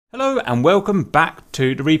Hello and welcome back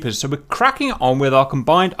to the Reapers. So we're cracking on with our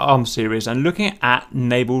combined arms series and looking at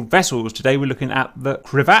naval vessels. Today we're looking at the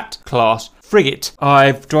Frigate class frigate.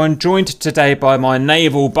 I've joined today by my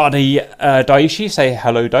naval buddy Daishi. Say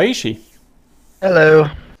hello, Daishi. Hello.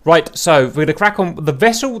 Right, so we're going to crack on with the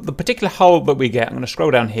vessel. The particular hull that we get, I'm going to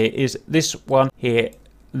scroll down here, is this one here,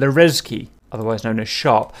 the Rezky, otherwise known as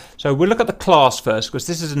Sharp. So we'll look at the class first, because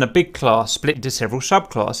this isn't a big class split into several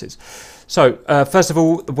subclasses. So, first of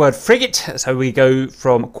all, the word frigate. So we go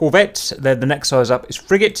from corvette, then the next size up is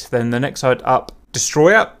frigate, then the next side up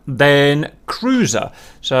destroyer, then cruiser.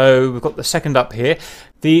 So we've got the second up here.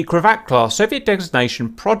 The Frigate class, Soviet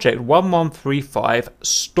designation Project 1135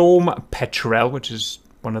 Storm Petrel, which is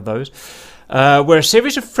one of those, were a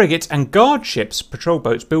series of frigates and guard ships, patrol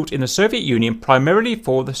boats, built in the Soviet Union primarily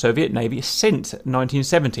for the Soviet Navy since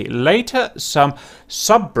 1970. Later, some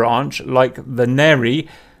sub-branch, like the Neri,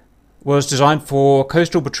 was designed for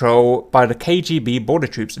coastal patrol by the KGB border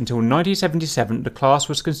troops. Until 1977, the class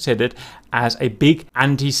was considered as a big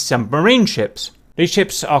anti-submarine ships. These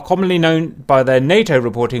ships are commonly known by their NATO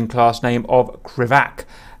reporting class name of Frigate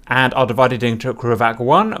and are divided into Frigate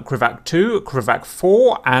 1, Frigate 2, Frigate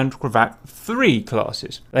 4 and Frigate 3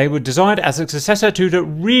 classes. They were designed as a successor to the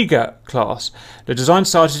Riga class. The design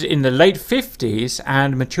started in the late 50s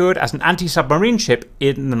and matured as an anti-submarine ship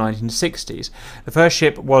in the 1960s. The first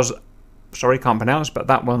ship was, sorry, can't pronounce, but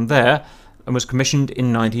that one there, and was commissioned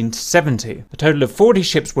in 1970. A total of 40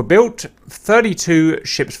 ships were built, 32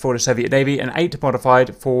 ships for the Soviet Navy and 8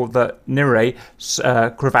 modified for the Nere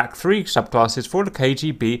Frigate 3 subclasses for the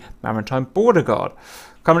KGB Maritime Border Guard.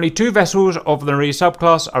 Currently 2 vessels of the Nere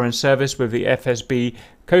subclass are in service with the FSB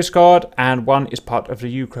Coast Guard and one is part of the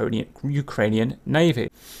Ukrainian Navy.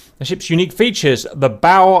 The ship's unique features: the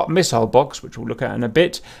bow missile box, which we'll look at in a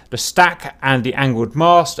bit, the stack and the angled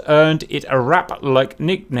mast earned it a rap-like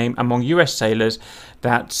nickname among US sailors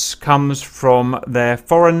that comes from their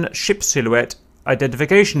foreign ship silhouette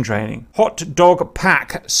identification training. Hot dog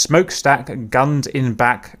pack, smokestack, guns in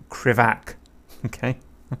back, Frigate. Okay,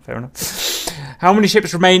 fair enough. How many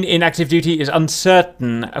ships remain in active duty is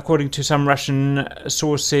uncertain. According to some Russian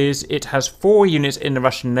sources, it has 4 units in the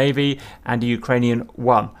Russian Navy and the Ukrainian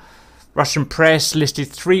 1. Russian press listed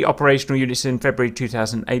 3 operational units in February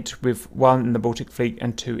 2008, with 1 in the Baltic Fleet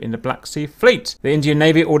and 2 in the Black Sea Fleet. The Indian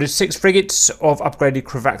Navy ordered 6 frigates of upgraded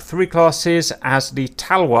Frigate 3 classes as the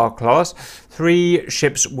Talwar class. 3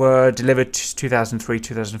 ships were delivered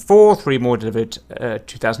 2003-2004, 3 more delivered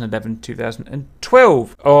 2011-2012.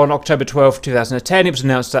 On October 12, 2010, it was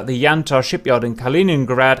announced that the Yantar shipyard in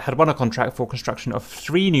Kaliningrad had won a contract for construction of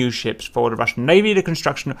 3 new ships for the Russian Navy. The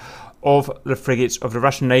construction of the frigates of the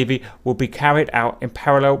Russian Navy will be carried out in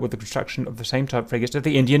parallel with the construction of the same type frigates of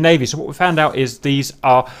the Indian Navy. So what we found out is these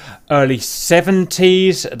are early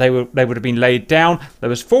 70s. They would have been laid down. There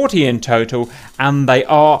was 40 in total, and they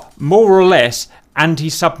are more or less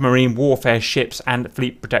anti-submarine warfare ships and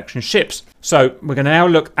fleet protection ships. So we're going to now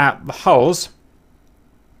look at the hulls.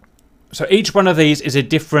 So each one of these is a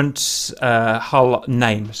different hull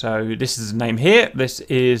name. So this is the name here. This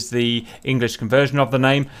is the English conversion of the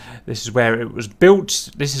name. This is where it was built.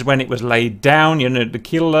 This is when it was laid down. You know, the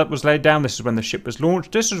keel was laid down. This is when the ship was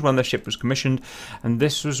launched. This is when the ship was commissioned. And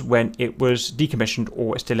this was when it was decommissioned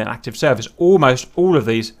or still in active service. Almost all of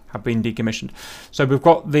these have been decommissioned. So we've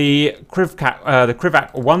got the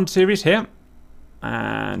Frigate 1 series here.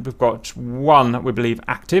 And we've got 1, we believe,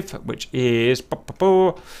 active, which is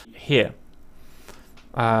here,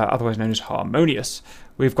 otherwise known as Harmonious.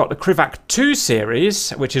 We've got the Frigate 2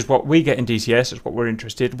 series, which is what we get in DCS, is what we're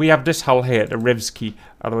interested. We have this hull here, the Rezky,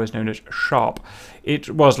 otherwise known as Sharp.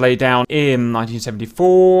 It was laid down in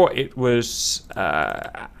 1974. It was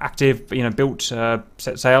active, built,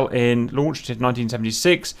 set sail, launched in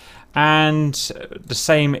 1976. And the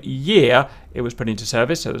same year it was put into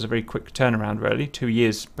service, so it was a very quick turnaround, really, 2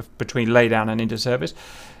 years between laydown and into service.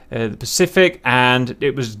 The Pacific, and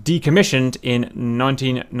it was decommissioned in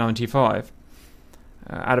 1995.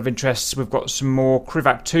 Out of interest, we've got some more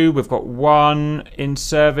Frigate 2. We've got 1 in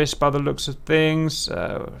service by the looks of things.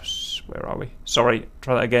 Where are we? Sorry,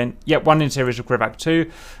 try that again. Yeah, 1 in service of Frigate 2,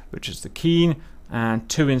 which is the Keen. And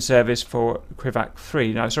 2 in service for Frigate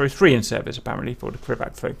 3. No, sorry, 3 in service apparently for the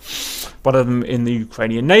Frigate 3. One of them in the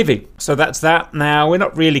Ukrainian Navy. So that's that. Now, we're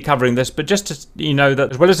not really covering this, but just to know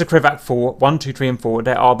that as well as the Frigate 4, 1, 2, 3 and 4,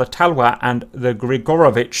 there are the Talwar and the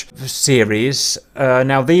Grigorovich series.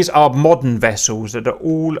 Now, these are modern vessels that are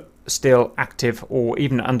all still active or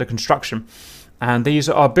even under construction. And these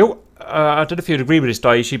are built, I don't know if you'd agree with this,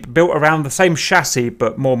 Daichi, built around the same chassis,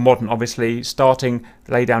 but more modern, obviously, starting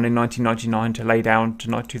lay down in 1999 to lay down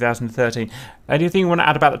to 2013. Anything you want to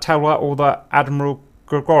add about the Talwar or the Admiral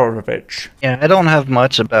Grigorovich? Yeah, I don't have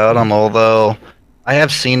much about them, although I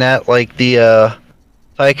have seen that, like the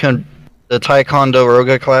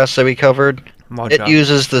Ticonderoga class that we covered. It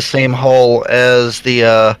uses the same hull as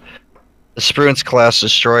the Spruance class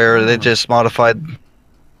destroyer. They just modified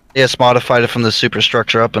it from the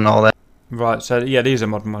superstructure up and all that. Right, so yeah, these are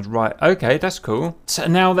modern ones. Right, okay, that's cool. So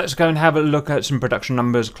now let's go and have a look at some production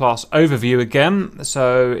numbers class overview again.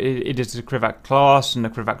 So it is the Krivac class and the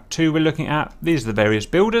Krivac 2 we're looking at. These are the various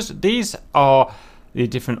builders. These are the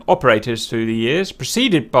different operators through the years,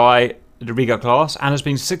 preceded by the Riga class and has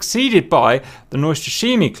been succeeded by the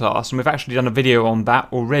Noishimi class. And we've actually done a video on that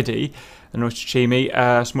already. The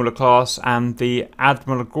Noishimi, smaller class, and the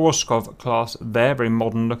Admiral Gorskov class there, very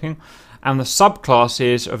modern looking. And the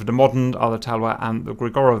subclasses of the modern are the Talwar and the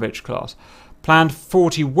Grigorovich class. Planned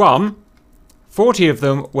 41, 40 of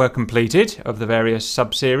them were completed of the various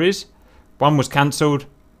sub-series. One was cancelled,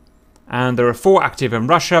 and there are 4 active in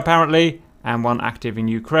Russia apparently, and 1 active in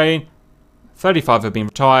Ukraine. 35 have been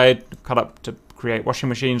retired, cut up to create washing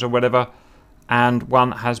machines or whatever, and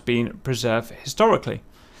 1 has been preserved historically.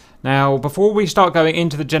 Now, before we start going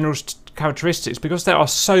into the general characteristics, because there are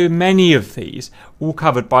so many of these, all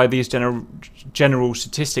covered by these general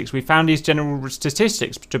statistics, we found these general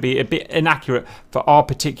statistics to be a bit inaccurate for our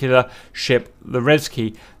particular ship, the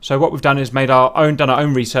Rezky. So what we've done is done our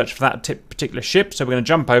own research for that particular ship. So we're going to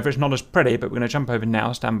jump over. It's not as pretty, but we're going to jump over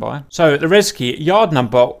now. Stand by. So the Rezky, yard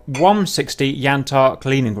number 160, Yantar,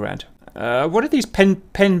 Kaliningrad. What are these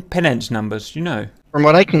pennant numbers? Do you know? From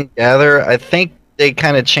what I can gather, I think they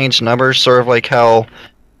kind of changed numbers, sort of like how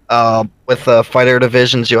with fighter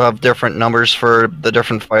divisions you'll have different numbers for the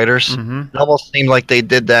different fighters. It almost seemed like they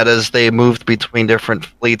did that as they moved between different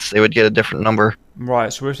fleets. They would get a different number.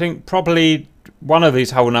 Right, so we think probably one of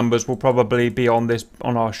these whole numbers will probably be on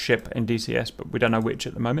our ship in DCS, but we don't know which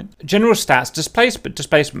at the moment. General stats: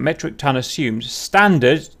 displacement metric ton assumed,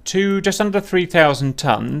 standard to just under 3,000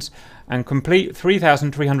 tons, and complete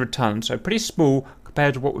 3,300 tons. So pretty small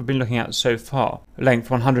compared to what we've been looking at so far. Length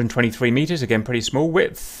 123 meters, again pretty small.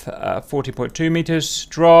 Width 40.2 meters.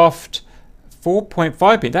 Draft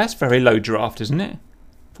 4.5 meters. That's very low draft, isn't it?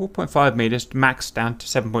 4.5 meters, max down to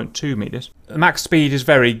 7.2 meters. The max speed is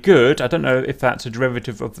very good. I don't know if that's a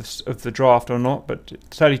derivative of the draft or not, but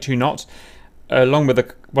 32 knots. Along with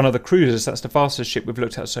one of the cruisers, that's the fastest ship we've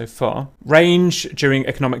looked at so far. Range during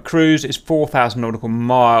economic cruise is 4,000 nautical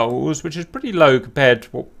miles, which is pretty low compared to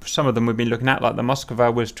what some of them we've been looking at, like the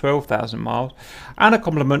Moskva was 12,000 miles, and a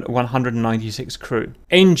complement of 196 crew.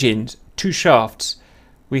 Engines, 2 shafts.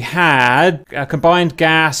 We had a combined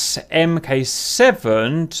gas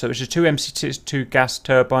MK7, so which is 2 MC2 gas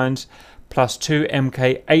turbines plus 2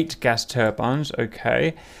 MK8 gas turbines,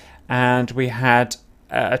 okay, and we had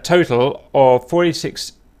a total of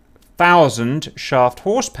 46,000 shaft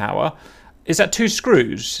horsepower. Is that 2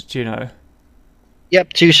 screws, do you know?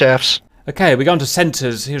 Yep, 2 shafts. Okay, we go on to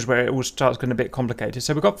centres. Here's where it all starts getting a bit complicated.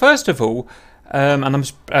 So we've got, first of all, and I'm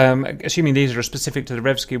assuming these are specific to the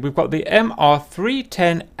Rezky, we've got the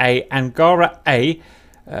MR310A Angara A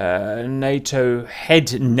NATO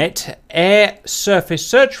head net air surface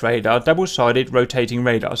search radar, double-sided rotating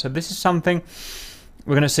radar. So this is something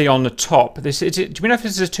we're going to see on the top. Do we know if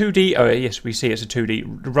this is a 2D? Oh, yes, we see it's a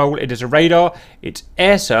 2D role. It is a radar. It's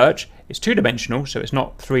air search. It's 2-dimensional, so it's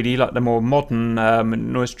not 3D like the more modern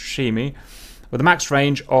Noishimi, with a max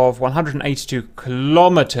range of 182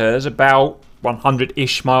 kilometers, about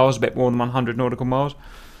 100-ish miles, a bit more than 100 nautical miles,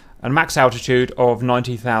 and a max altitude of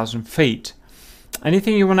 90,000 feet.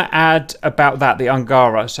 Anything you want to add about that, the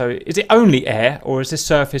Angara? So is it only air, or is this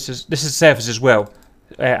surface? This is surface as well?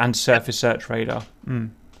 And surface search radar.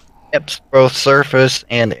 Yep, both surface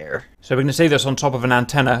and air. So we're going to see this on top of an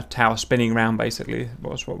antenna tower spinning around, basically.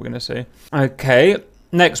 That's what we're going to see. Okay,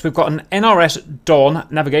 next we've got an NRS Dawn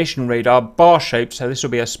navigation radar, bar-shaped. So this will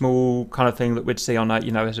be a small kind of thing that we'd see on a,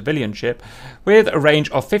 a civilian ship, with a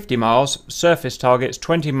range of 50 miles, surface targets,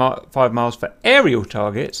 25 miles for aerial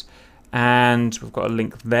targets, and we've got a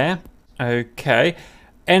link there. Okay,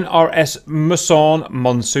 NRS Muson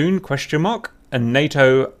Monsoon, question mark. A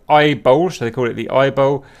NATO eyeball, so they call it the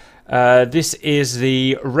eyeball. This is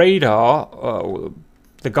the radar,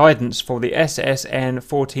 the guidance for the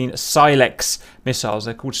SSN-14 Silex missiles.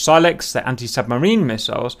 They're called Silex, they're anti-submarine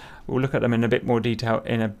missiles. We'll look at them in a bit more detail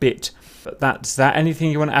in a bit. But that's that.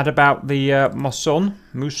 Anything you want to add about the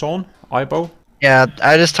Muson eyeball? Yeah,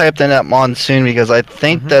 I just typed in that monsoon because I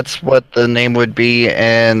think that's what the name would be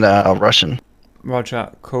in Russian.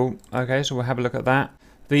 Roger, cool. Okay, so we'll have a look at that.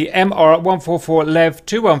 The MR144 Lev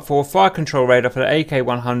 214 fire control radar for the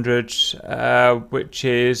AK100,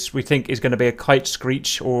 which we think is going to be a kite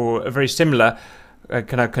screech, or a very similar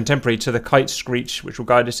kind of contemporary to the kite screech, which will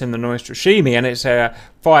guide us in the Noise-Trashimi, and it's a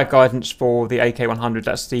fire guidance for the AK100.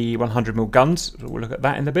 That's the 100mm guns. So we'll look at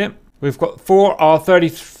that in a bit. We've got the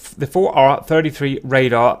 4R33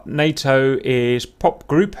 radar. NATO is pop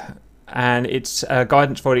group, and it's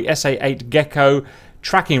guidance for the SA-8 Gecko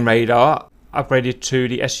tracking radar, upgraded to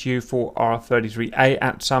the SU-4R33A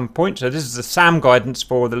at some point. So this is the SAM guidance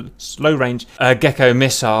for the slow-range Gecko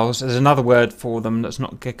missiles. There's another word for them that's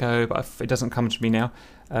not Gecko, but it doesn't come to me now.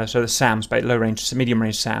 So the SAMs, low-range,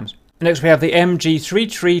 medium-range SAMs. Next we have the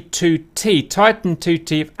MG332T, Titan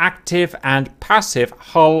 2T active and passive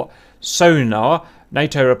hull sonar.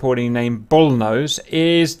 NATO reporting name Bullnose.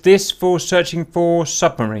 Is this for searching for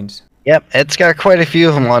submarines? Yep, it's got quite a few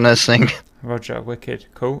of them on this thing. Roger, wicked,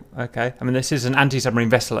 cool, okay. I mean, this is an anti-submarine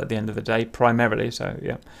vessel at the end of the day, primarily, so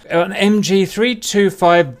yeah. An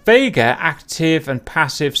MG325 Vega active and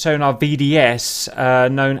passive sonar VDS,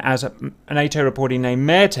 known as a NATO reporting name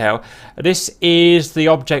Mairtail. This is the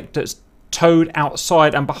object that's towed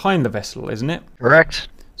outside and behind the vessel, isn't it? Correct.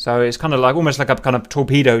 So it's kind of like, almost like a kind of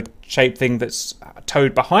torpedo-shaped thing that's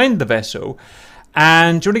towed behind the vessel.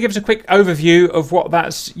 And do you want to give us a quick overview of what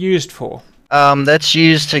that's used for? That's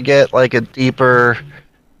used to get like a deeper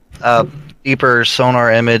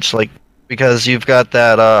sonar image, like because you've got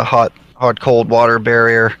that hot cold water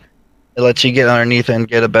barrier. It lets you get underneath and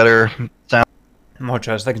get a better sound.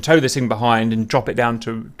 Roger, so they can tow this thing behind and drop it down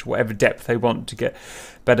to whatever depth they want to get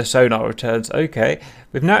better sonar returns. Okay,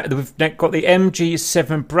 we've now got the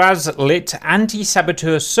MG7 Brazlit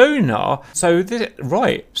anti-saboteur sonar. So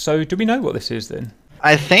so do we know what this is then?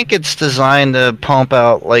 I think it's designed to pump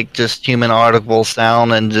out like just human audible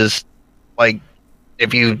sound, and just like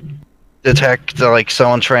if you detect like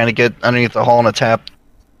someone trying to get underneath the hull and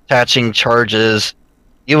attaching charges,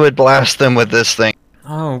 you would blast them with this thing.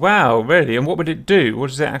 Oh wow, really? And what would it do? What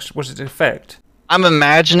does it affect? I'm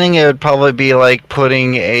imagining it would probably be like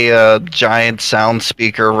putting a giant sound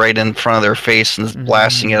speaker right in front of their face and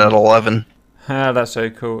blasting it at 11. Ah, that's so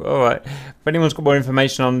cool. All right. If anyone's got more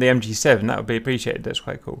information on the MG7, that would be appreciated. That's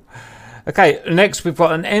quite cool. Okay, next we've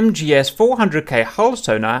got an MGS 400K hull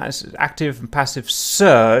sonar. It's active and passive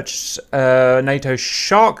search. NATO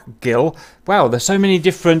Shark Gill. Wow, there's so many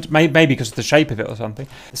different, maybe because of the shape of it or something.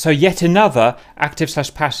 So yet another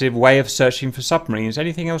active/passive way of searching for submarines.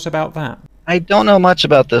 Anything else about that? I don't know much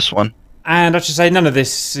about this one. And I should say, none of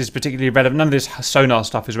this is particularly relevant. None of this sonar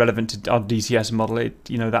stuff is relevant to our DCS model.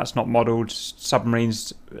 That's not modelled.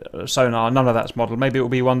 Submarines, sonar, none of that's modelled. Maybe it will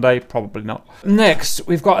be one day, probably not. Next,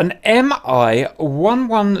 we've got an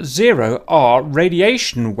MI110R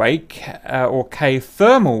radiation wake, or K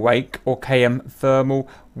thermal wake, or KM thermal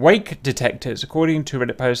wake detectors. According to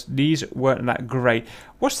Reddit posts, these weren't that great.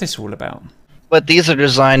 What's this all about? What these are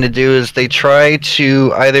designed to do is they try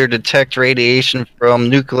to either detect radiation from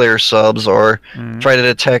nuclear subs, or try to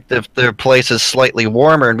detect if their place is slightly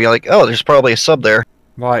warmer and be like, oh, there's probably a sub there.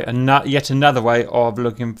 Right, and yet another way of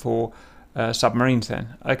looking for submarines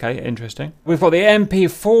then. Okay, interesting. We've got the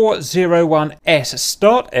MP401S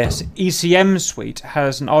Start S ECM suite.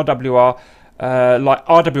 Has an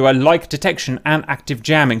RWR-like detection and active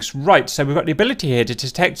jamming. Right, so we've got the ability here to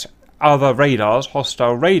detect other radars,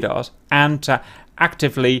 hostile radars, and to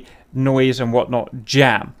actively noise and whatnot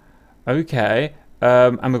jam. Okay,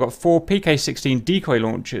 and we've got 4 PK-16 decoy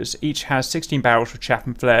launchers. Each has 16 barrels for chaff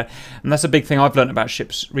and flare, and that's a big thing I've learned about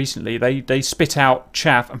ships recently. They spit out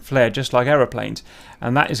chaff and flare just like aeroplanes,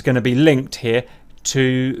 and that is going to be linked here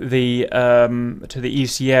to the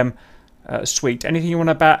ECM suite. Anything you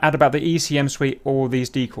want to add about the ECM suite or these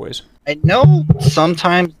decoys? I know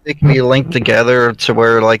sometimes they can be linked together to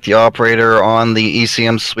where like the operator on the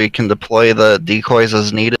ECM suite can deploy the decoys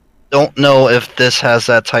as needed. Don't know if this has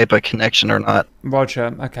that type of connection or not.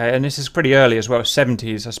 Roger. Okay, and this is pretty early as well,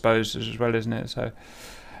 70s I suppose as well, isn't it? So,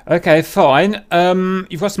 okay, fine.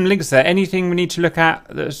 You've got some links there. Anything we need to look at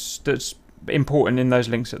that's important in those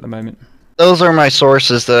links at the moment? Those are my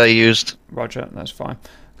sources that I used. Roger, that's fine.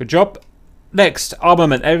 Good job. Next,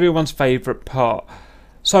 armament, everyone's favourite part.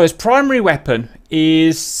 So its primary weapon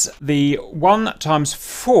is the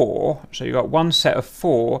 1x4, so you've got one set of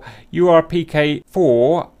 4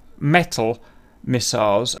 URPK-4 metal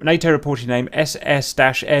missiles. NATO reporting name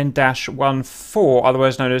SS-N-14,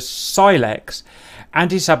 otherwise known as Silex,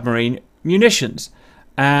 anti-submarine munitions.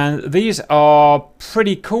 And these are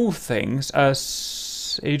pretty cool things.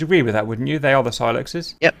 Silex. You'd agree with that, wouldn't you? They are the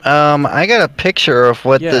Silexes. Yep. I got a picture of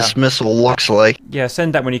what this missile looks like. Yeah,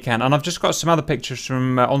 send that when you can. And I've just got some other pictures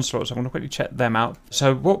from Onslaught, so I'm going to quickly check them out.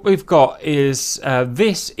 So what we've got is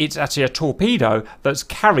this. It's actually a torpedo that's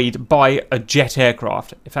carried by a jet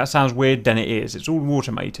aircraft. If that sounds weird, then it is. It's all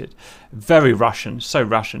automated. Very Russian. So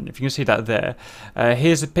Russian. If you can see that there.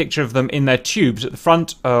 Here's a picture of them in their tubes at the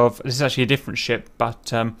front of... This is actually a different ship,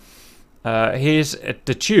 but... here's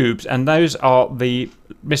the tubes, and those are the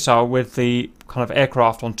missile with the kind of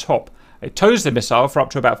aircraft on top. It tows the missile for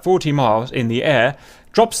up to about 40 miles in the air,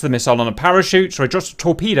 drops the missile on a parachute, sorry, drops a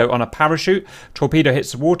torpedo on a parachute, torpedo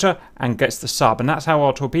hits the water and gets the sub, and that's how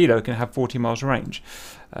our torpedo can have 40 miles range.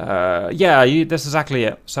 That's exactly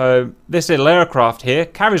it. So this little aircraft here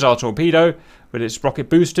carries our torpedo with its rocket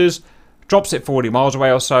boosters, drops it 40 miles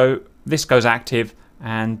away or so, this goes active,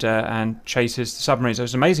 and chases the submarine. So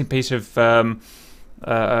it's an amazing piece of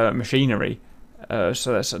machinery.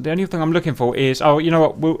 So that's the only thing I'm looking for is, oh, you know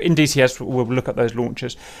what, in DCS we'll look at those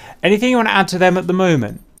launchers. Anything you want to add to them at the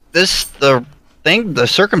moment? The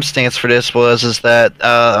circumstance for this is that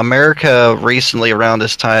America recently around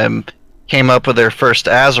this time came up with their first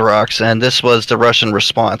Azaroks, and this was the Russian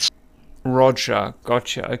response. Roger,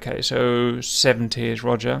 gotcha. Okay, so 70 is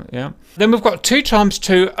Roger, yeah. Then we've got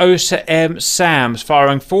 2x2 OSA M SAMs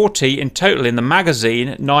firing 40 in total in the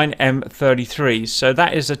magazine, 9 M33s. So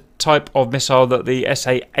that is a type of missile that the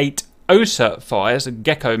SA-8 OSA fires, a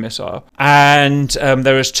Gecko missile. And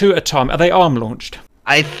there is 2 at a time. Are they arm launched?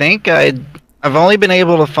 I think I've only been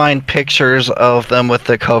able to find pictures of them with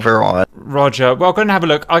the cover on. Roger. Well, go and have a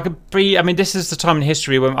look. This is the time in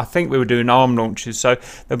history when I think we were doing arm launches. So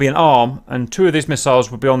there'll be an arm, and 2 of these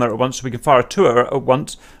missiles will be on there at once, so we can fire 2 at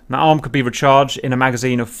once. And that arm could be recharged in a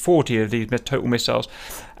magazine of 40 of these total missiles.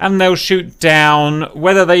 And they'll shoot down.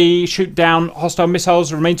 Whether they shoot down hostile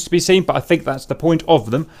missiles remains to be seen, but I think that's the point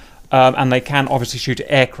of them. And they can obviously shoot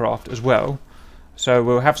at aircraft as well. So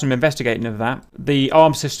we'll have some investigating of that. The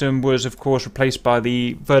ARM system was, of course, replaced by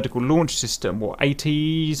the vertical launch system. What,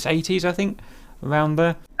 80s, I think, around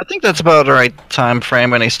there? I think that's about the right time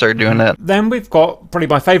frame when they started doing that. Then we've got, probably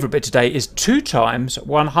my favourite bit today, is 2x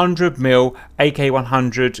 100mm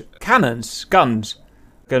AK-100 guns.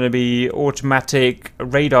 Going to be automatic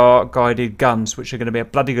radar-guided guns, which are going to be a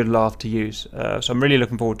bloody good laugh to use. So I'm really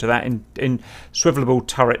looking forward to that in swivelable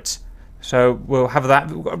turrets. So we'll have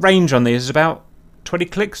that. We've got a range on these, about 20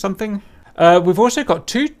 clicks something. We've also got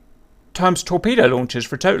 2x torpedo launchers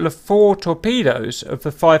for a total of 4 torpedoes of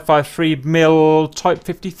the 553mm Type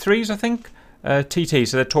 53s, I think. TT,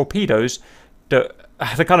 so they're torpedoes that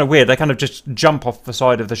they're kind of weird. They kind of just jump off the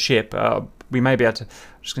side of the ship. We may be able to... I'm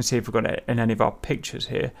just going to see if we've got it in any of our pictures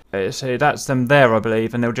here. So that's them there, I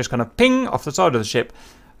believe, and they'll just kind of ping off the side of the ship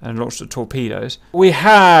and launch the torpedoes. We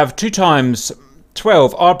have 2x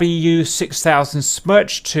 12 RBU 6000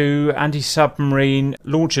 Smerch 2 anti-submarine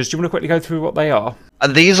launchers. Do you want to quickly go through what they are?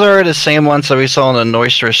 These are the same ones that we saw in the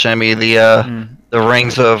Noistra Shemi, the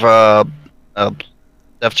rings of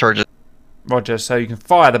depth charges. Roger, so you can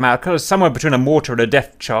fire them out. Kind of somewhere between a mortar and a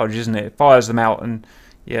depth charge, isn't it? It fires them out and,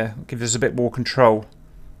 yeah, gives us a bit more control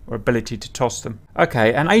or ability to toss them.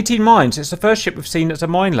 Okay, and 18 mines. It's the first ship we've seen that's a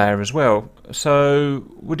mine layer as well. So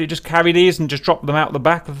would it just carry these and just drop them out the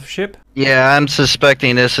back of the ship? Yeah, I'm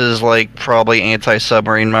suspecting this is like probably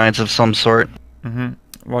anti-submarine mines of some sort.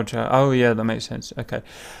 Roger. Oh yeah, that makes sense. Okay.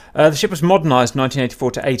 The ship was modernised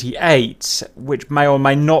 1984 to 88, which may or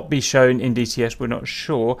may not be shown in DCS. We're not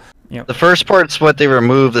sure. Yep. The first part's what they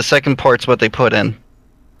removed. The second part's what they put in.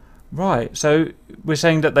 Right, so we're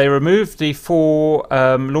saying that they removed the 4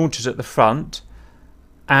 launchers at the front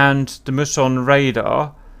and the Muson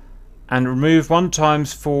radar and removed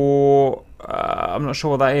 1x4, I'm not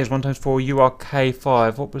sure what that is, 1x4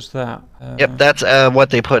 URK-5. What was that? Yep, that's what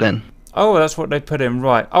they put in. Oh, that's what they put in,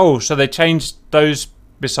 right. Oh, so they changed those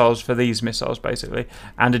missiles for these missiles, basically,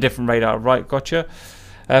 and a different radar. Right, gotcha.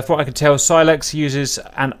 From what I can tell, Silex uses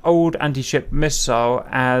an old anti-ship missile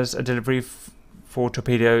as a delivery for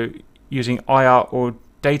torpedo using IR or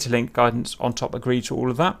data link guidance on top. Agreed to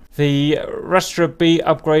all of that. The Rastra B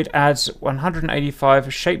upgrade adds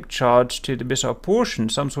 185 shape charge to the missile portion.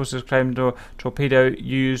 Some sources claim the torpedo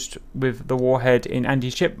used with the warhead in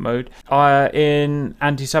anti-ship mode. In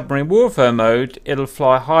anti-submarine warfare mode, it'll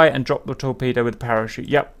fly high and drop the torpedo with a parachute.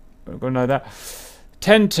 Yep, we're going to know that.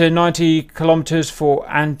 10 to 90 kilometers for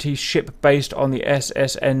anti-ship based on the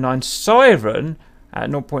SSN-9 Siren at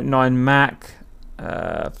 0.9 Mach.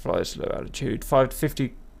 Flies low altitude. 5 to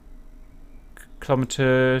 50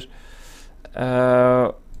 kilometers.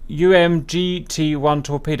 UMGT-1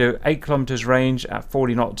 torpedo, 8 kilometers range at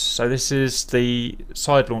 40 knots. So this is the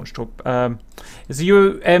side launch torpedo. Is the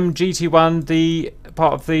UMGT-1 the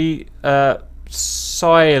part of the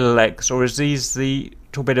Silex, or is these the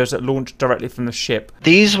torpedoes that launch directly from the ship?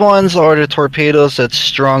 These ones are the torpedoes that's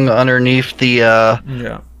strung underneath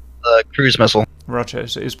the cruise missile. Roger,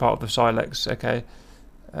 so it is part of the Silex. Okay,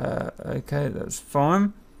 okay, that's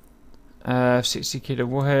fine. 60 kilo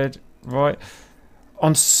warhead, right?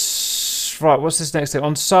 Right, what's this next thing?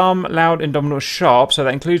 On some loud indomitable sharp, so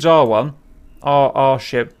that includes R1, our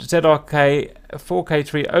ship. The ZRK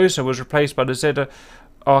 4K3 OSA was replaced by the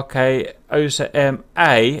ZRK OSA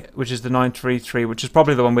MA, which is the 933, which is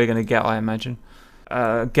probably the one we're going to get, I imagine.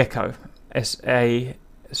 Gecko, SA,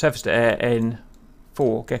 surface to air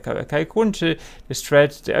N4, Gecko. Okay, according to this thread,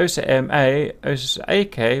 the OSA MA, OSA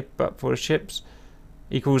AK, but for the ships,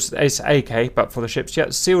 equals AK, but for the ships.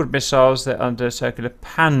 Yet sealed missiles that are under circular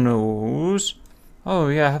panels. Oh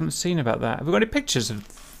yeah, I haven't seen about that. Have we got any pictures of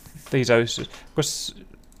these OSAs? Because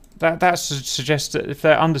that suggests that if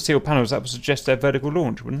they're under sealed panels, that would suggest they're vertical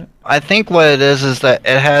launch, wouldn't it? I think what it is that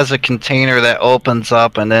it has a container that opens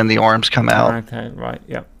up and then the arms come out. Okay, right,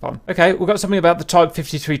 yeah, fine. Okay, we've got something about the Type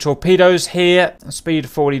 53 torpedoes here. Speed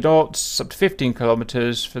 40 knots, up to 15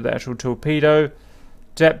 kilometers for the actual torpedo.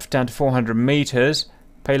 Depth down to 400 meters.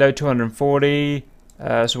 Payload 240.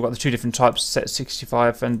 So we've got the two different types, set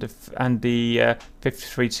 65 and the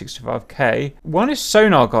 53 65K. One is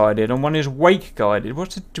sonar guided and one is wake guided.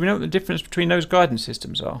 Do we know what the difference between those guidance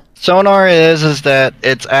systems are? Sonar is that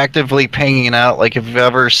it's actively pinging out. Like if you've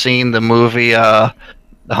ever seen the movie The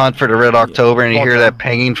Hunt for the Red October, and you hear that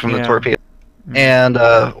pinging from the torpedo. And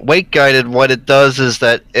wake guided, what it does is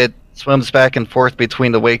that it swims back and forth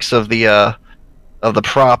between the wakes of the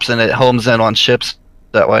props, and it homes in on ships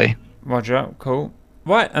that way. Roger, cool.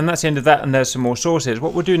 Right, and that's the end of that, and there's some more sources.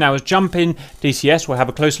 What we'll do now is jump in DCS, we'll have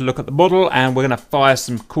a closer look at the model, and we're going to fire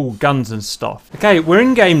some cool guns and stuff. Okay, we're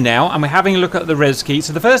in game now, and we're having a look at the Rezky.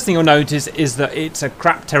 So the first thing you'll notice is that it's a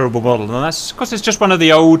crap terrible model, and that's because it's just one of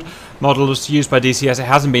the old models used by DCS. It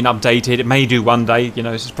hasn't been updated. It may do one day, you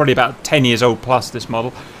know, it's probably about 10 years old plus, this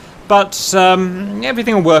model. But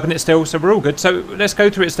everything will work on it still, so we're all good. So let's go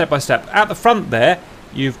through it step by step. At the front there,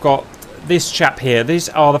 you've got this chap here. These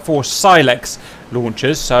are the 4 Silex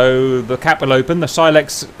launchers. So the cap will open. The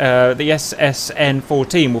Silex, the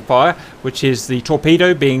SSN-14 will fire, which is the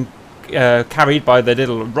torpedo being carried by the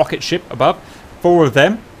little rocket ship above. 4 of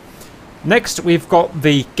them. Next, we've got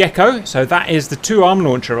the Gecko. So that is the 2-arm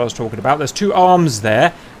launcher I was talking about. There's 2 arms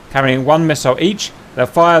there, carrying 1 missile each. They'll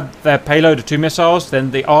fire their payload of 2 missiles.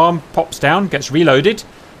 Then the arm pops down, gets reloaded,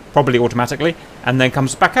 probably automatically, and then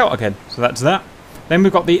comes back out again. So that's that. Then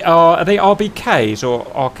we've got the, are they RBKs or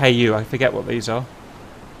RKU? I forget what these are.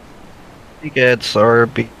 I think it's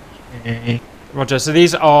RBK. Roger, so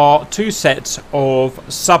these are 2 sets of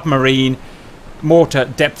submarine mortar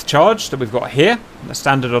depth charge that we've got here. That's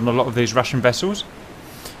standard on a lot of these Russian vessels.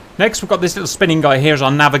 Next, we've got this little spinning guy here as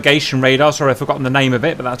our navigation radar. Sorry, I've forgotten the name of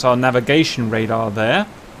it, but that's our navigation radar there.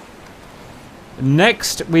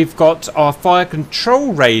 Next, we've got our fire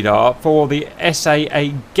control radar for the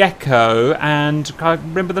SAA Gecko, and can I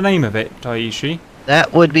remember the name of it, Taishi?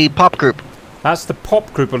 That would be Pop Group. That's the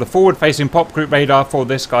Pop Group, or the forward-facing Pop Group radar for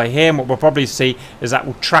this guy here. And what we'll probably see is that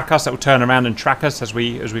will track us, that will turn around and track us as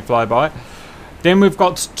we fly by. Then we've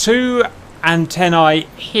got 2 antennae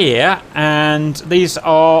here, and these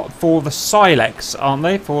are for the Silex, aren't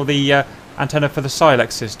they? For the antenna for the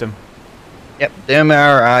Silex system. Yep, them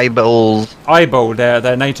are eyeballs. Eyeball,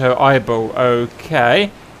 they're NATO eyeball.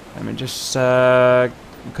 Okay, let me just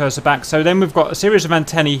cursor back. So then we've got a series of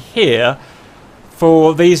antennae here.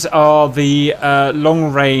 For these are the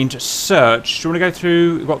long-range search. Do you want to go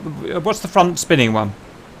through? What's the front spinning one?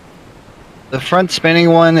 The front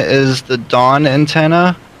spinning one is the Dawn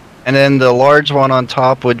antenna, and then the large one on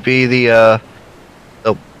top would be the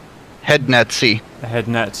head net C. The head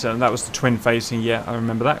net, and that was the twin facing. Yeah, I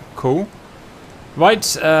remember that. Cool.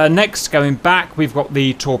 Right, next, going back, we've got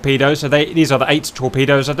the torpedoes. So these are the 8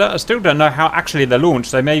 torpedoes. I still don't know how actually they're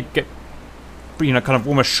launched. They may get, you know, kind of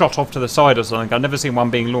almost shot off to the side or something. I've never seen one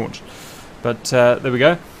being launched. But there we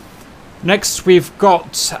go. Next, we've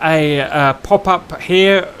got a pop-up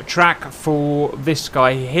here track for this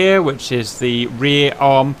guy here, which is the rear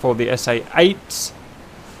arm for the SA-8s.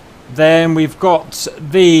 Then we've got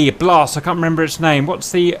the blast. I can't remember its name.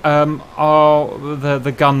 What's the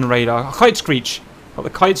gun radar? Kite Screech. Got the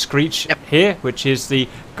Kite Screech here, which is the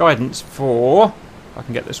guidance for, if I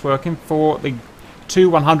can get this working, for the 2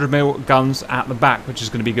 100mm guns at the back, which is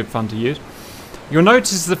going to be good fun to use. You'll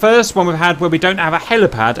notice the first one we've had where we don't have a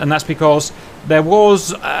helipad, and that's because there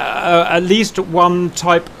was at least one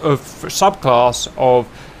type of subclass of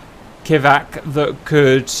Kivac that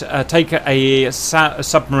could take a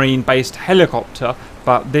submarine-based helicopter,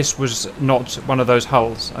 but this was not one of those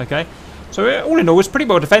hulls. Okay, so all in all, it's pretty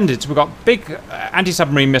well defended. So we've got big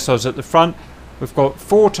anti-submarine missiles at the front. We've got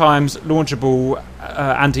 4 times launchable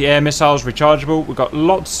anti-air missiles, rechargeable. We've got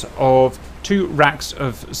lots of 2 racks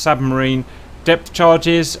of submarine depth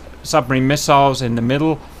charges, submarine missiles in the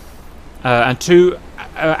middle, and 2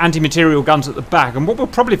 anti-material guns at the back. And what we'll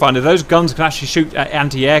probably find is those guns can actually shoot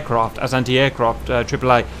anti-aircraft as anti-aircraft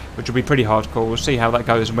AAA, which will be pretty hardcore. We'll see how that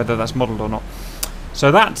goes and whether that's modelled or not.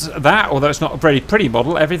 So that's that, although it's not a very pretty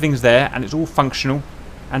model, everything's there and it's all functional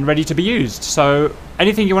and ready to be used. So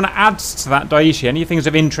anything you want to add to that, Daishi? Any things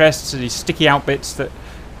of interest, any sticky out bits that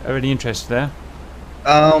are any interest there?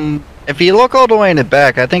 If you look all the way in the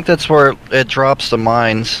back, I think that's where it drops the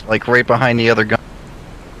mines, like right behind the other gun.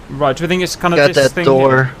 Right, do you think it's kind of got this that thing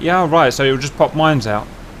door. here? Yeah, right, so it'll just pop mines out.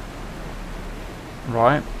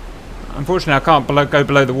 Right. Unfortunately, I can't go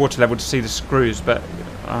below the water level to see the screws, but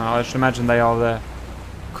I should imagine they are there.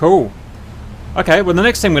 Cool. Okay, well the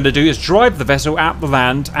next thing we're going to do is drive the vessel out the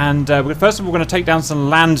land, and first of all we're going to take down some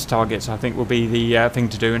land targets, I think will be the thing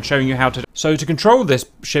to do, and showing you how to do. So to control this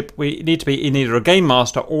ship we need to be in either a game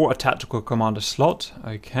master or a tactical commander slot.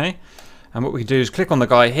 Okay. And what we can do is click on the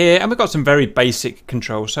guy here, and we've got some very basic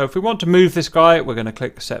controls. So if we want to move this guy, we're going to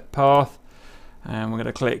click set path, and we're going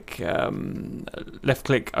to click left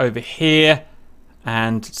click over here,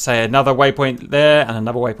 and say another waypoint there, and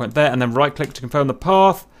another waypoint there, and then right click to confirm the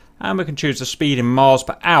path, and we can choose the speed in miles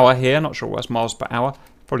per hour here. Not sure what's miles per hour,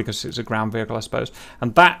 probably because it's a ground vehicle, I suppose.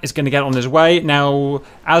 And that is going to get on his way. Now,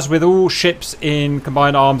 as with all ships in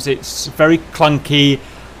Combined Arms, it's very clunky.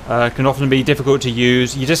 Can often be difficult to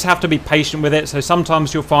use. You just have to be patient with it. So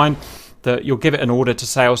sometimes you'll find that you'll give it an order to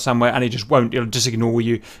sail somewhere and it just won't. It'll just ignore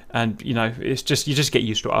you, and you know it's just you just get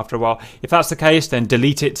used to it after a while. If that's the case, then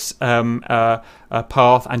delete its path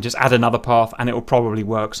and just add another path, and it will probably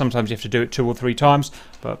work. Sometimes you have to do it 2 or 3 times,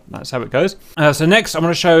 but that's how it goes. So next, I'm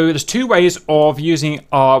going to show there's 2 ways of using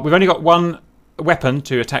our. We've only got one weapon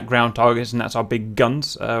to attack ground targets, and that's our big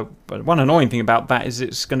guns. But one annoying thing about that is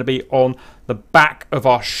it's going to be on the back of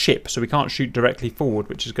our ship, so we can't shoot directly forward,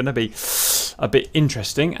 which is going to be a bit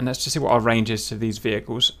interesting. And let's just see what our range is to these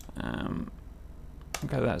vehicles.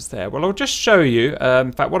 Okay, that's there. Well, I'll just show you.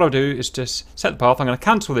 In fact, what I'll do is just set the path. I'm going to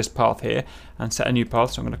cancel this path here and set a new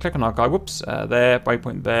path. So I'm going to click on our guy. Whoops, there,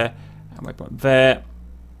 waypoint there, and waypoint there.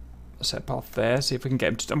 Set path there. See if we can get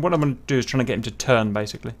him to. And what I'm going to do is trying to get him to turn,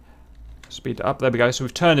 basically. Speed it up. There we go. So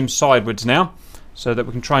we've turned him sideways now, so that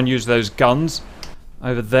we can try and use those guns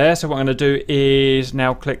over there. So what I'm going to do is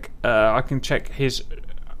now click. I can check his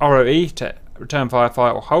ROE to return fire,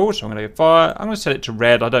 fire, or hold. So I'm going to go fire. I'm going to set it to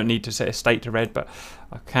red. I don't need to set a state to red, but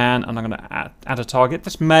I can. And I'm going to add a target.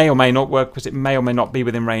 This may or may not work because it may or may not be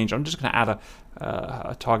within range. I'm just going to add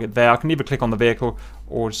a target there. I can either click on the vehicle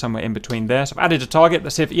or somewhere in between there. So I've added a target.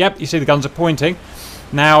 Let's see if, yep, you see the guns are pointing.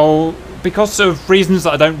 Now, because of reasons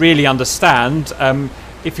that I don't really understand,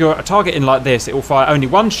 if you're targeting like this, it will fire only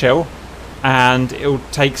one shell, and it will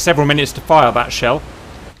take several minutes to fire that shell.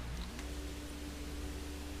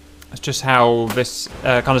 That's just how this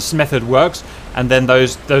kind of method works, and then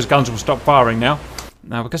those guns will stop firing now.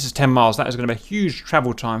 Now, because it's 10 miles, that is going to be a huge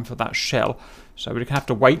travel time for that shell, so we're going to have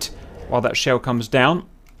to wait while that shell comes down.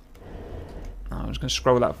 I'm just going to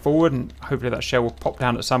scroll that forward, and hopefully that shell will pop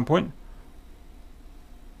down at some point.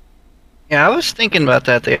 Yeah, I was thinking about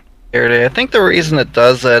that the other day. I think the reason it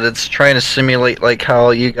does that, it's trying to simulate like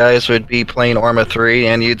how you guys would be playing Arma 3,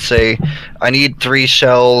 and you'd say, I need 3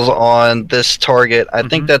 shells on this target. I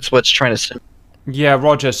think that's what's trying to simulate. Yeah,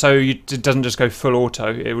 Roger. So it doesn't just go full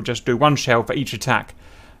auto. It will just do 1 shell for each attack.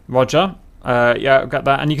 Roger. Yeah, I've got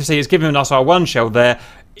that. And you can see it's giving us our 1 shell there.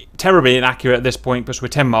 Terribly inaccurate at this point because we're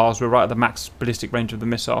 10 miles. We're right at the max ballistic range of the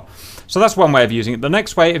missile. So that's one way of using it. The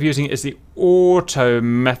next way of using it is the auto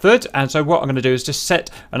method. And so what I'm going to do is just set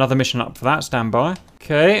another mission up for that. Stand by.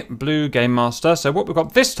 Okay, blue game master. So what we've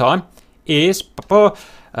got this time is we've got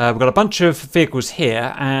a bunch of vehicles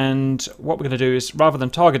here, and what we're going to do is rather than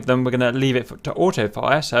target them, we're going to leave it to auto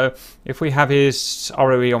fire. So if we have his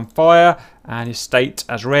ROE on fire and his state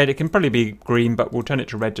as red, it can probably be green, but we'll turn it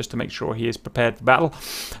to red just to make sure he is prepared for battle.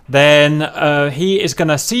 Then he is going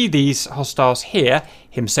to see these hostiles here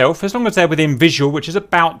himself, as long as they're within visual, which is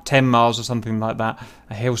about 10 miles or something like that.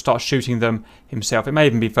 He'll start shooting them himself. It may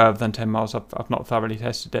even be further than 10 miles. I've not thoroughly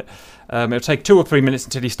tested it. It'll take 2 or 3 minutes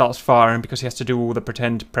until he starts firing, because he has to do all the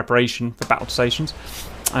pretend preparation for battle stations.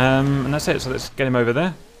 And that's it. So let's get him over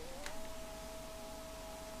there.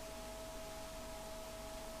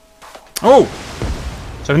 Oh!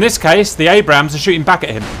 So in this case, the Abrams are shooting back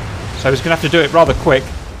at him. So he's going to have to do it rather quick.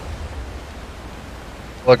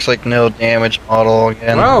 Looks like no damage model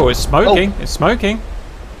again. Whoa, it's smoking. Oh. It's smoking.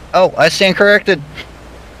 Oh, I stand corrected.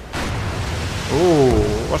 Ooh,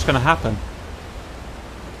 what's going to happen?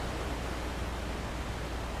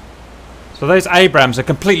 So those Abrams are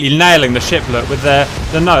completely nailing the ship, look, with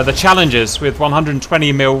the Challengers with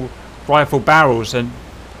 120mm rifle barrels, and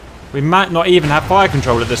we might not even have fire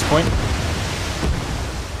control at this point.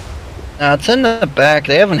 No, it's in the back.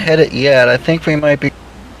 They haven't hit it yet. I think we might be...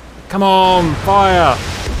 Come on, fire!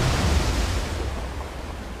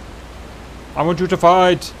 I want you to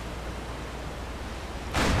fight!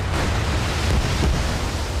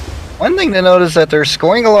 One thing to note is that they're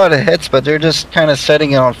scoring a lot of hits, but they're just kind of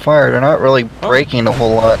setting it on fire. They're not really breaking a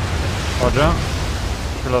whole lot. Roger.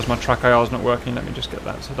 Realised my track IR is not working. Let me just get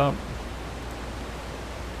that set up.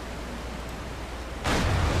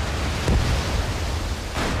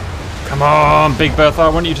 Come on, Big Bertha, I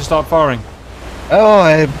want you to start firing.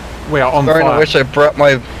 Oh, we are on fire. I wish I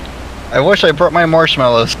brought my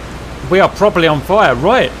marshmallows. We are properly on fire,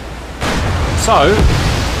 right? So,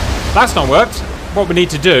 that's not worked. What we need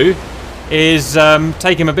to do is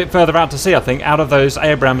take him a bit further out to sea, I think, out of those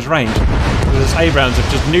Abrams range. Those Abrams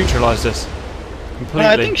have just neutralised us completely. No,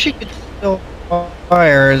 I think she could still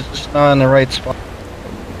fire, it's just not in the right spot.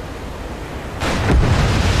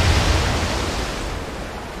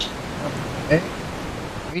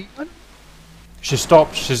 She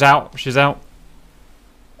stopped. She's out. She's out.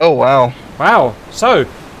 Oh, wow. Wow. So,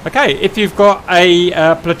 okay, if you've got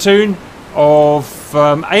a platoon of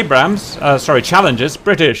Abrams, Challengers,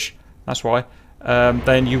 British, that's why,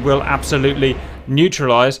 then you will absolutely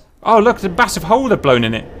neutralise. Oh, look, the massive hole they've blown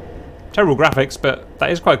in it. Terrible graphics, but that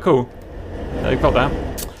is quite cool. They've got that.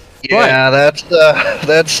 Yeah, right.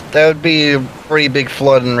 That would be a pretty big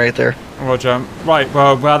flooding right there. Roger. Right,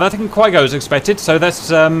 well, that didn't quite go as expected, so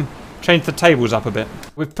let's change the tables up a bit.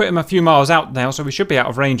 We've put him a few miles out now, so we should be out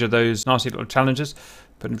of range of those nasty little Challengers.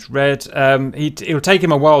 Put him to red. It'll take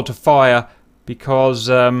him a while to fire because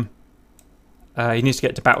he needs to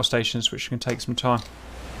get to battle stations, which can take some time.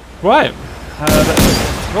 Right.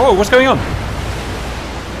 Oh, what's going on?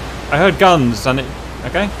 I heard guns and it...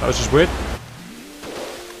 Okay, that was just weird.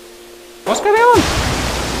 What's going on?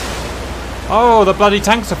 Oh, the bloody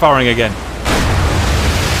tanks are firing again.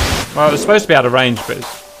 Well, they're supposed to be out of range, but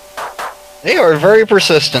it's... They are very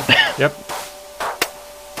persistent. Yep.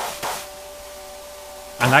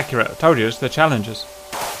 And accurate. I told you, it's the Challengers.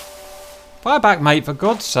 Fire back, mate, for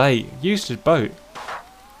God's sake. Useless boat.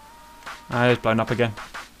 Ah, it's blown up again.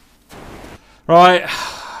 Right.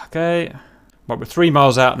 Okay. Well, we're 3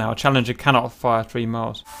 miles out now. A Challenger cannot fire 3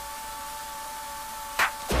 miles.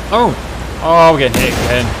 Oh! Oh, we're getting hit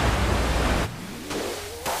again.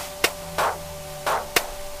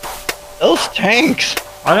 Those tanks!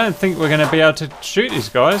 I don't think we're going to be able to shoot these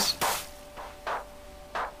guys.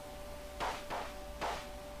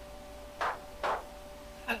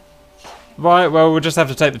 Right, well, we'll just have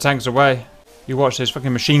to take the tanks away. You watch this,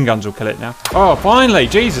 fucking machine guns will kill it now. Oh, finally!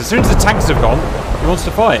 Jesus, as soon as the tanks have gone, he wants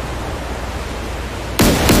to fight.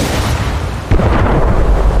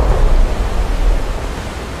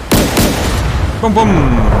 Boom, boom!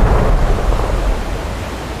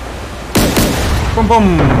 Boom,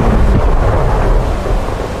 boom!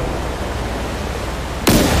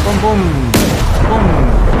 Boom, boom! Boom!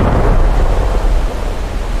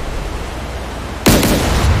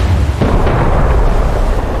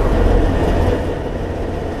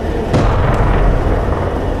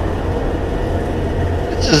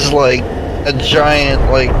 This is like a giant,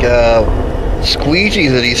 squeegee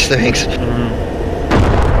to these things.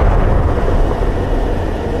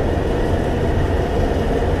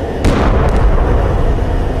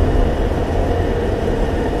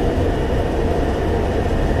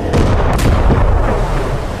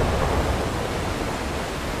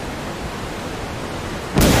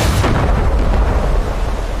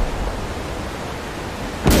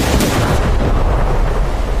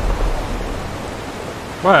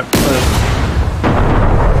 Right.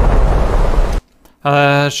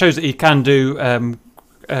 Shows that he can do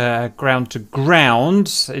ground to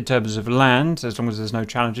ground in terms of land, as long as there's no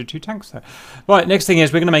Challenger 2 tanks there. Right, next thing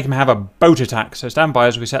is we're going to make him have a boat attack. So stand by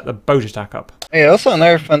as we set the boat attack up. Hey, also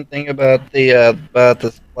another fun thing about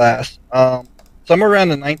this class. Somewhere around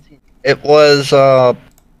the 19th, it was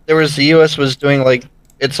the U.S. was doing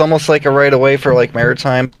it's almost like a right of way for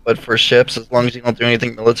maritime, but for ships, as long as you don't do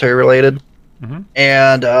anything military related.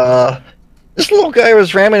 And this little guy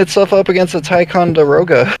was ramming itself up against a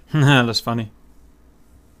Ticonderoga. That's funny.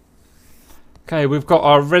 Okay, we've got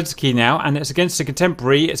our Rezky now, and it's against a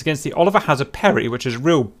contemporary. It's against the Oliver Hazard Perry, which is a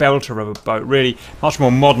real belter of a boat. Really, much more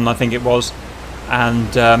modern, I think it was. And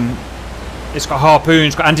it's got harpoons.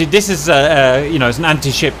 It's got anti. This is you know, it's an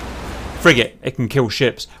anti-ship frigate. It can kill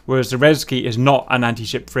ships, whereas the Rezky is not an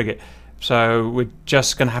anti-ship frigate. So we're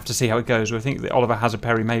just going to have to see how it goes. I think the Oliver Hazard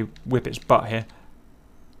Perry may whip its butt here.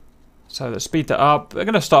 So let's speed that up. They're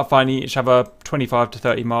going to start finding each other 25 to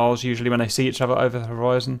 30 miles, usually when they see each other over the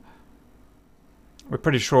horizon. We're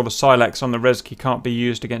pretty sure the Silex on the Rezky can't be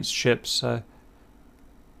used against ships, so...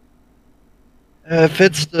 If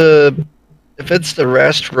it's the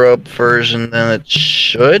rest rub version, then it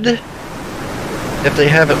should. If they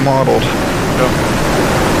have it modeled. Sure.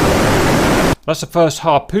 That's the first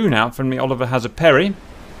harpoon out from the Oliver Hazard Perry.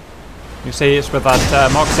 You see it's with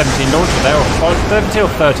that Mark 17 launcher there, or 17 or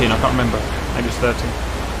 13, I can't remember. Maybe it's 13.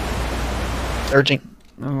 13.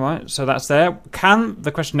 Alright, so that's there.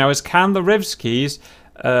 The question now is, can the Rezkys,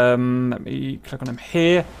 let me click on them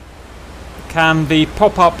here, can the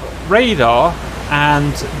pop-up radar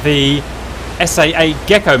and the SA-8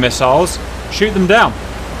 Gecko missiles shoot them down?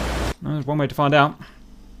 Well, there's one way to find out.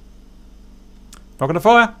 Not going to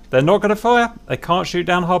fire. They're not going to fire. They can't shoot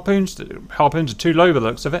down harpoons. Harpoons are too low by the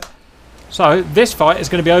looks of it. So this fight is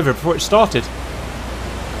going to be over before it started.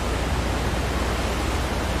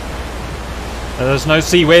 There's no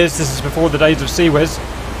Sea Whiz. This is before the days of Sea Whiz.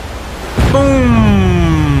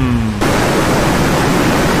 Boom!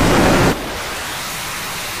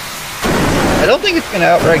 I don't think it's going to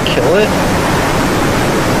outright kill it.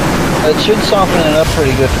 It should soften it up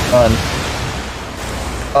pretty good for fun.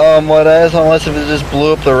 What is, unless if it just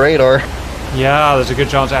blew up the radar. Yeah, there's a good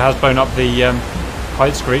chance it has blown up the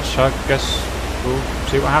kite screech. I guess we'll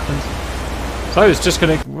see what happens. So it's just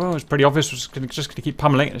going to, well, it's pretty obvious. It's just going to keep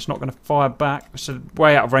pummeling it. It's not going to fire back. It's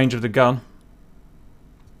way out of range of the gun.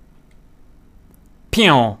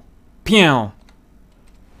 Pew! Pew!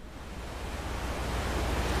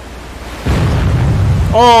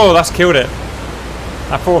 Oh, that's killed it.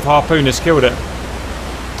 That fourth harpoon has killed it.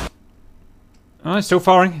 Oh, it's still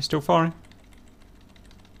firing. It's still firing.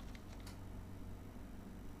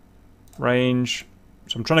 Range.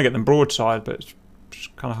 So I'm trying to get them broadside, but it's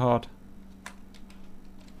just kind of hard.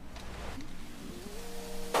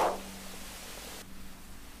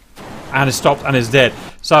 And it's stopped and is dead.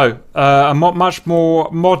 So a much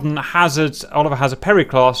more modern Oliver Hazard Perry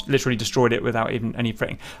class literally destroyed it without even any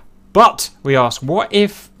fretting. But we ask, what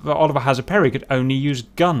if the Oliver Hazard Perry could only use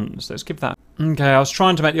guns? Let's give that. Okay, I was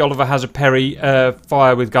trying to make the Oliver Hazard Perry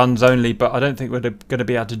fire with guns only, but I don't think we're going to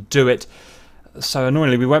be able to do it. So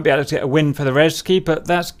annoyingly, we won't be able to get a win for the Rezky, but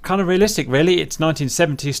that's kind of realistic, really. It's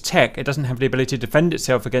 1970s tech. It doesn't have the ability to defend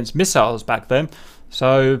itself against missiles back then.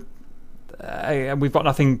 So we've got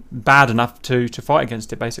nothing bad enough to fight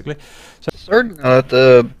against it, basically. So, certain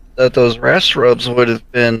that those rest rubs would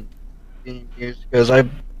have been being used, because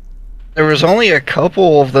there was only a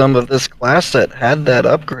couple of them of this class that had that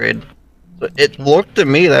upgrade. So it looked to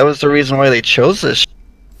me that was the reason why they chose this.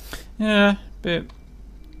 Yeah, a bit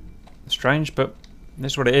strange, but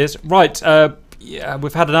this is what it is. Right, yeah,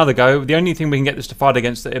 we've had another go. The only thing we can get this to fight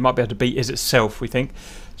against that it might be able to beat is itself, we think.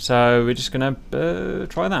 So we're just going to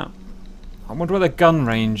try that. I wonder what the gun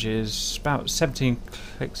range is. About 17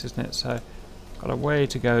 clicks, isn't it? So got a way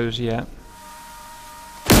to go yet.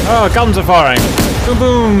 Oh, guns are firing! Boom,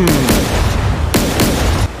 boom!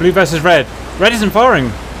 Blue versus red. Red isn't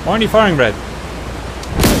firing. Why aren't you firing, red?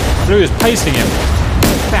 Blue is pacing him.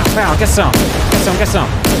 Pow, pow, get some! Get some, get some!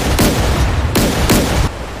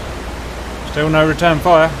 Still no return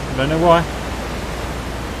fire. I don't know why.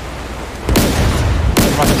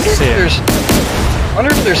 I can see it. I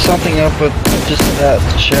wonder if there's something up with just that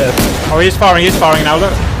ship. Oh, he's firing now,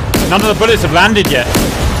 look. None of the bullets have landed yet.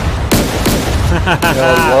 I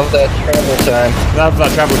love that travel time. Love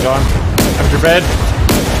that travel time. After red.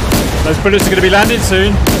 Those bullets are going to be landed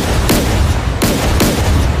soon.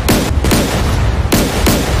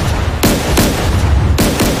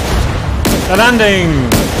 They're landing!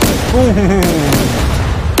 Ooh.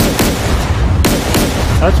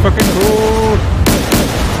 That's fucking cool!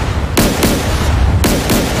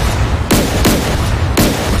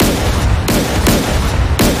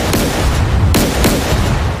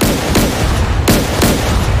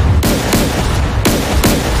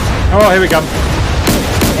 Oh, here we go.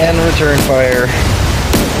 And return fire.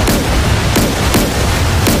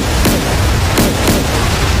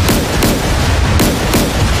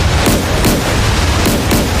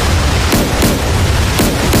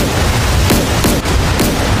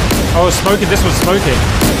 Oh, smoking. This was smoking.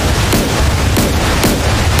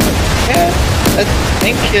 Yeah, I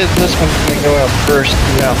think this one's gonna go out first.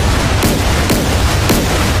 Yeah.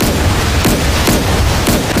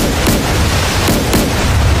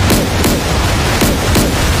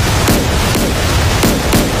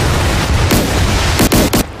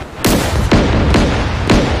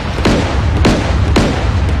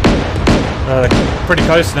 They're pretty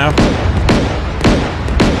close now.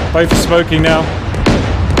 Both are smoking now.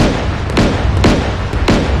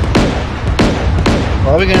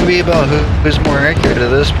 Probably going to be about who's more accurate at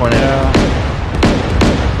this point. Yeah.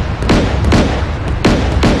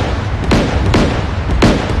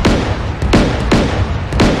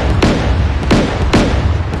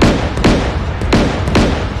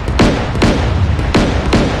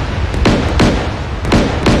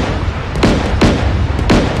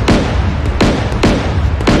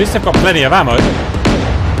 At least they've got plenty of ammo.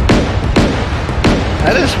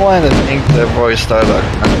 I just wanted to think that everybody started on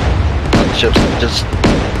ships.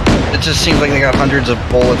 It just seems like they got hundreds of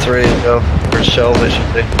bullets ready to go, or shells, I should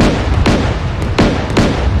say.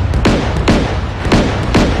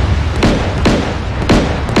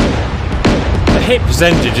 The hit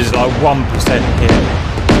percentage is like 1% hit.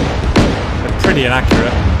 They're pretty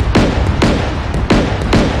inaccurate.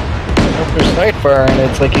 If they're sight firing,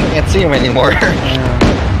 it's like you can't see them anymore. Yeah.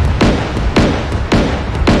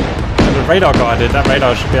 The radar guy did. That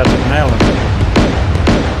radar should be able to nail them.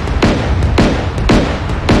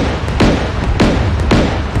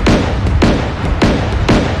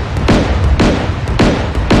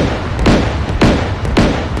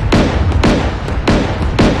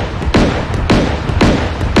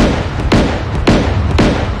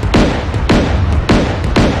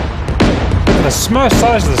 Look at the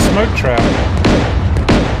size of the smoke trail.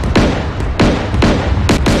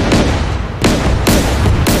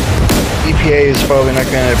 EPA is probably not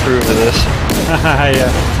going to approve of this. Yeah.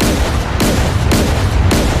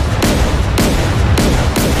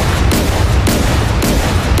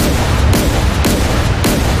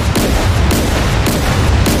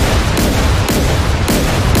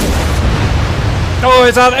 Oh,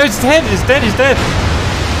 it's out. It's dead. It's dead. He's dead.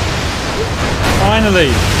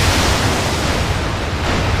 Finally.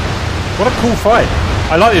 What a cool fight.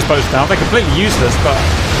 I like these boats now. They're completely useless, but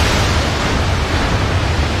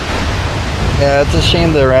Yeah, it's a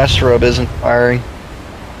shame the asteroid isn't firing.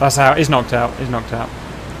 that's how he's knocked out. He's knocked out.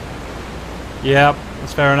 Yeah,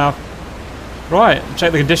 that's fair enough. Right,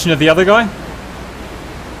 check the condition of the other guy.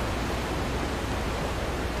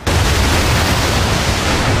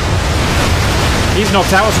 He's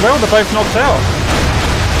knocked out as well. They're both knocked out.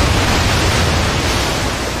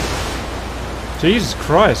 Jesus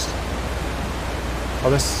Christ. Oh,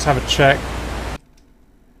 let's have a check.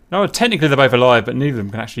 No, technically they're both alive, but neither of them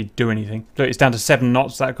can actually do anything. Look, it's down to 7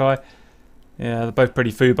 knots, that guy. Yeah, they're both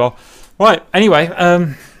pretty foobar. Right, anyway,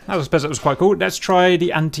 I suppose that was quite cool. Let's try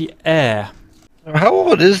the anti-air. How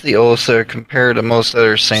old is the Osa compared to most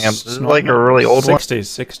other SAMs? Is it like a really old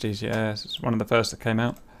 60s, yeah. It's one of the first that came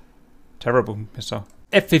out. Terrible missile.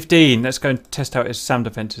 F-15, let's go and test out his SAM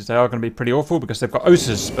defences. They are going to be pretty awful because they've got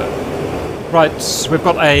OSAs, but... Right, so we've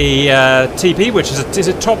got a TP, which is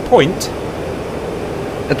a top point.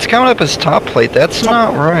 It's coming up as top plate. That's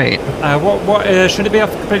not right. What should it be?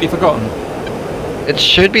 I've completely forgotten. It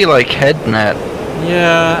should be like head net.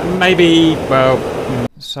 Yeah, maybe. Well,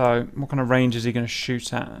 so what kind of range is he going to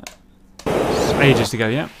shoot at? It's ages to go.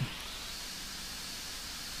 Yeah.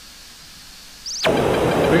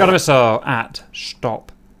 We got a missile at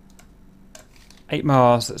stop. 8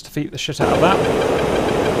 miles. Let's defeat the shit out of that.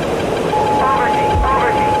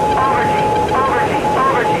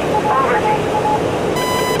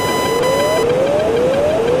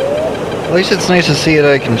 At least it's nice to see that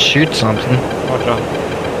I can shoot something. Roger.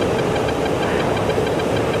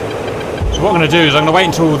 So what I'm going to do is I'm going to wait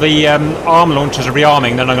until the arm launchers are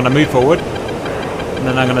rearming, then I'm going to move forward. And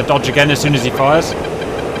then I'm going to dodge again as soon as he fires.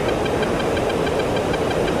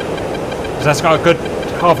 Because that's got a good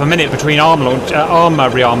half a minute between arm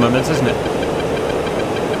rearmaments, isn't it?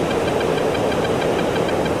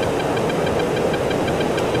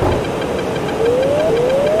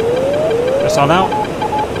 Missile out.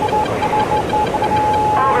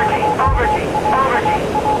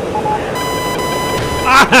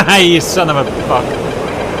 You son of a fuck.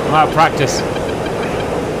 I'm out of practice.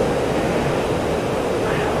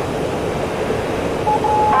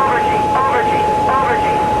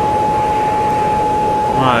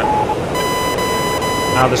 Right.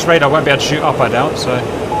 Now this radar won't be able to shoot up, I doubt, so...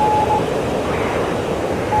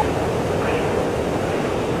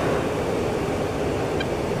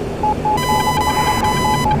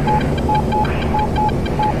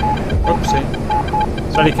 Oopsie.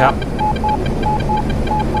 Steady cap.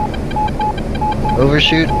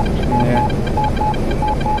 Overshoot? Yeah.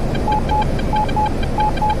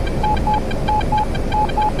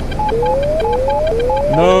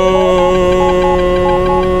 No!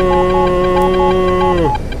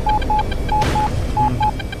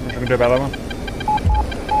 What should I do about that one?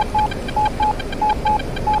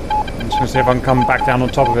 I'm just going to see if I can come back down on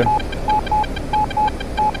top of him.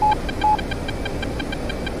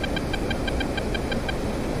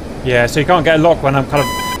 Yeah, so you can't get a lock when I'm kind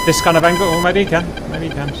of this kind of angle. Or maybe you can. Maybe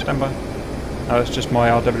you can. Stand by. No, it's just my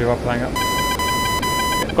RWR playing up.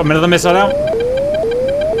 Got another missile out.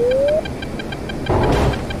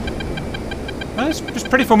 No, it's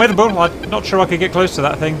pretty formidable. I'm not sure I could get close to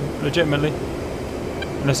that thing, legitimately.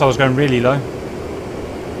 Unless I was going really low.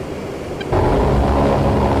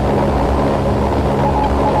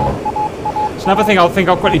 So another thing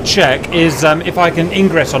I'll quickly check is if I can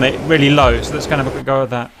ingress on it really low. So let's kind of have a quick go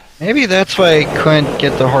at that. Maybe that's why I couldn't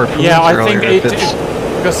get the harpoon. Yeah, I think it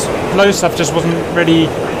because low stuff just wasn't ready.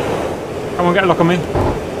 Come on, get a lock on me.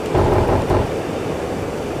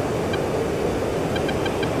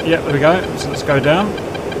 Yep, there we go. So let's go down.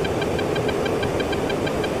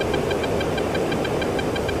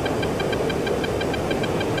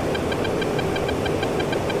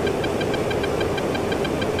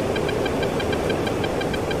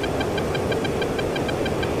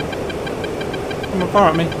 Come on, fire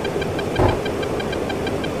at me.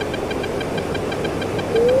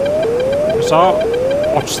 So,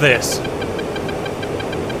 watch this.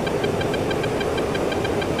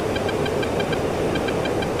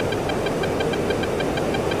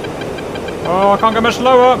 Oh, I can't go much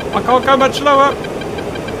lower. I can't go much lower.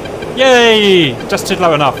 Yay! Just did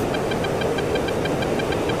low enough.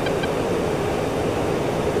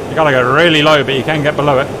 You gotta go really low, but you can get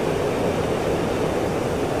below it.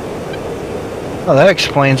 Oh, that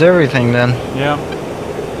explains everything then. Yeah.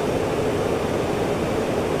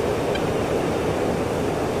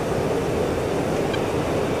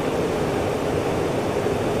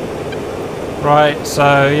 Right,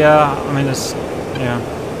 so yeah, I mean it's yeah.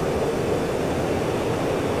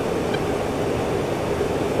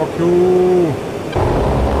 Fuck you.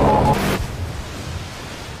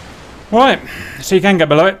 Right, so you can get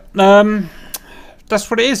below it. That's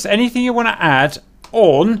what it is. Anything you want to add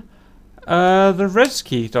on the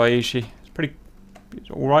Rezky Daiichi? It's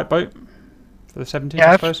an alright boat for the 70s,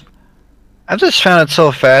 yeah, I suppose. I just found it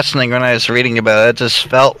so fascinating when I was reading about it. It just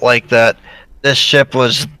felt like that this ship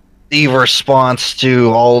was the response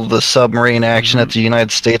to all of the submarine action that the United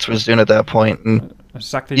States was doing at that point. And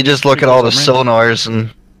exactly. you just look at all the sonars and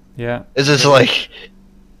yeah, it's just like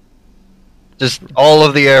just all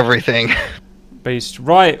of the everything. Beast.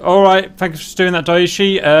 Right, alright, thanks for doing that,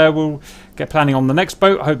 Daiichi. We'll get planning on the next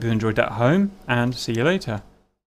boat. I hope you enjoyed that at home, and see you later.